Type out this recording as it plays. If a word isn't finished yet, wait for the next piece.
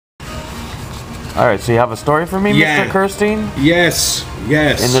All right, so you have a story for me, Yeah. Mr. Kirstein? Yes,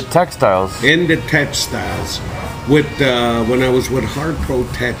 yes. In the textiles. In the textiles. With when I was with Hard Pro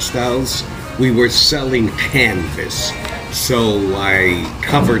Textiles, we were selling canvas. So I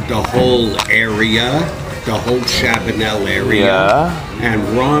covered the whole area, the whole Chabanel area. Yeah.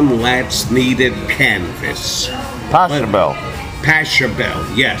 And Ron Latz needed canvas. Pachelbel. Pachelbel,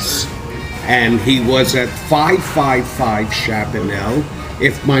 yes. And he was at 555 Chabanel.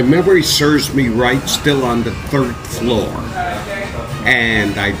 If my memory serves me right, still on the 3rd floor.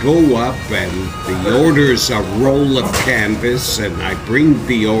 And I go up and the order's a roll of canvas and I bring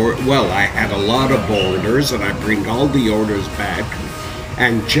the I had a lot of orders and I bring all the orders back.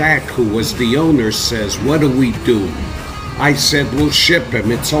 And Jack, who was the owner, says, "What do we do?" I said, "We'll ship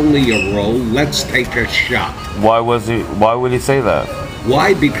him. It's only a roll. Let's take a shot." Why would he say that?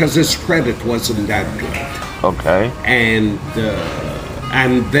 Why? Because his credit wasn't that good. Okay. And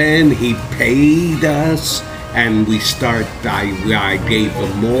then he paid us. And I gave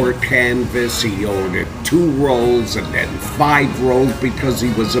him more canvas. He ordered 2 rolls and then 5 rolls because he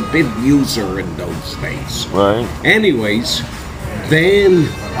was a big user in those days. Right. Anyways, then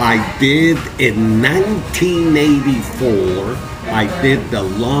I did, in 1984, I did the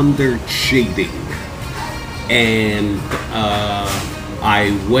launder sheeting. And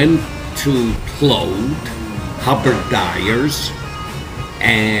I went to Claude, Hubbard Dyers,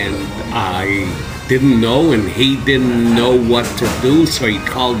 and I didn't know, and he didn't know what to do, so he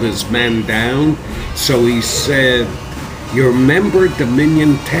called his man down. So he said, "You remember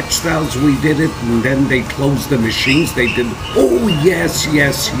Dominion Textiles? We did it, and then they closed the machines. They did." "Oh, yes,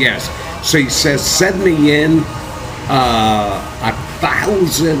 yes, yes." So he says, "Send me in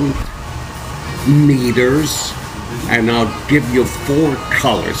 1,000 meters, and I'll give you 4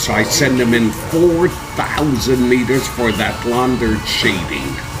 colors." So I send him in 4,000 meters for that laundered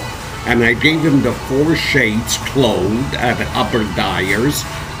sheeting. And I gave him the 4 shades clothed at Hubbard Dyers,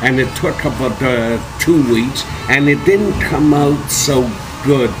 and it took about 2 weeks, and it didn't come out so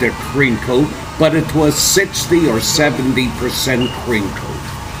good, the crinkle, but it was 60 or 70% crinkled.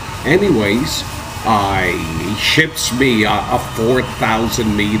 Anyways, he ships me a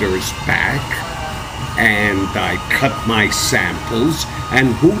 4,000 meters back, and I cut my samples,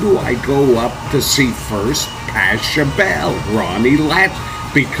 and who do I go up to see first? Pachelbel, Ronnie Latz,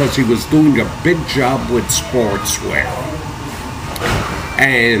 because he was doing a big job with sportswear.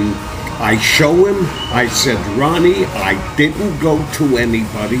 And I show him, I said, "Ronnie, I didn't go to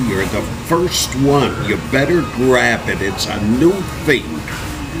anybody. You're the first one. You better grab it. It's a new thing.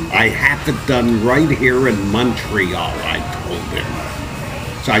 I have it done right here in Montreal," I told him.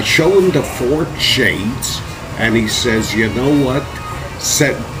 So I show him the 4 shades, and he says, "You know what?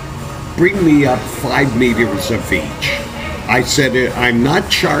 Bring me up 5 meters of each." I said, "I'm not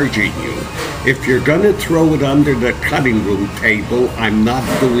charging you. If you're going to throw it under the cutting room table, I'm not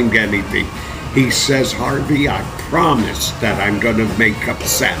doing anything." He says, "Harvey, I promise that I'm going to make up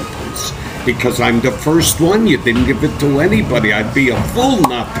samples. Because I'm the first one. You didn't give it to anybody. I'd be a fool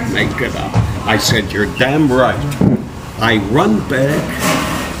not to make it up." I said, "You're damn right." I run back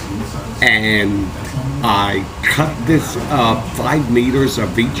and I cut this 5 meters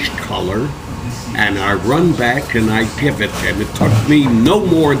of each color. And I run back and I give it, and it took me no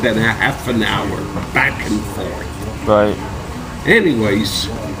more than a half an hour, back and forth. Right. Anyways,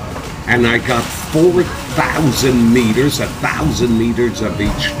 and I got 4,000 meters, 1,000 meters of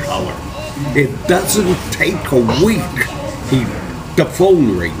each color. It doesn't take a week. The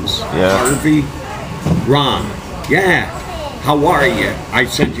phone rings. Yeah. "Harvey, Ron, yeah, how are you?" I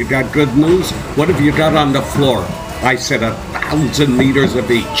said, "You got good news? What have you got on the floor?" I said, 1,000 meters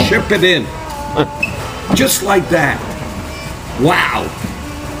of each. "Ship it in." Just like that. Wow.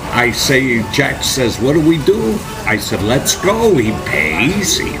 I say, Jack says, "What do we do?" I said, "Let's go." He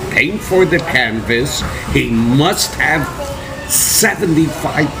pays. He paid for the canvas. He must have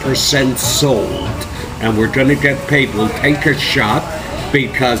 75% sold. And we're going to get paid. We'll take a shot,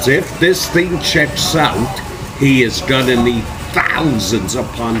 because if this thing checks out, he is going to need thousands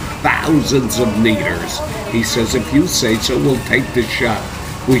upon thousands of meters. He says, "If you say so, we'll take the shot."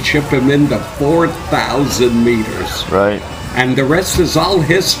 We ship him into 4,000 meters. Right. And the rest is all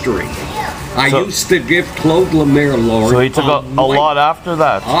history. I used to give Claude Lemaire, Lord. So he took a lot after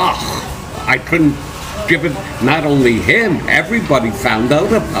that. I couldn't give it, not only him, everybody found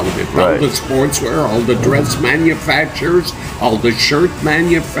out about it. Right. All the sportswear, all the dress manufacturers, all the shirt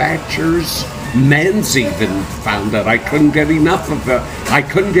manufacturers, men's even found out. I couldn't get enough of it. I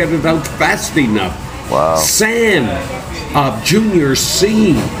couldn't get it out fast enough. Wow. Sam, Junior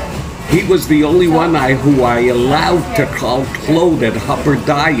C, he was the only one who I allowed to call Claude at Hubbard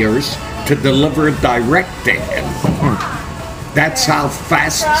Dyers to deliver direct to him. That's how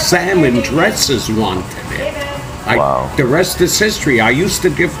fast salmon dresses wanted it. Wow. The rest is history. I used to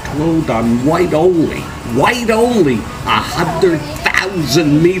give clothes on white only. White only.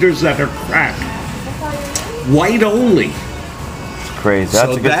 100,000 meters at a crack. White only. Crazy. That's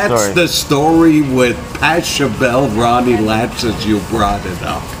So a good that's story. the story with Pachelbel, Ronnie Latches. You brought it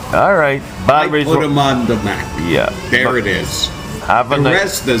up. All right. I Batteries. put him on the map. Yeah. There it is. Have a The nice.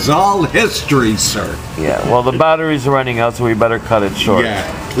 rest is all history, sir. Yeah. Well, the batteries are running out, so we better cut it short.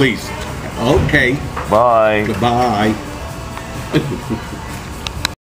 Yeah, please. Okay. Bye. Goodbye.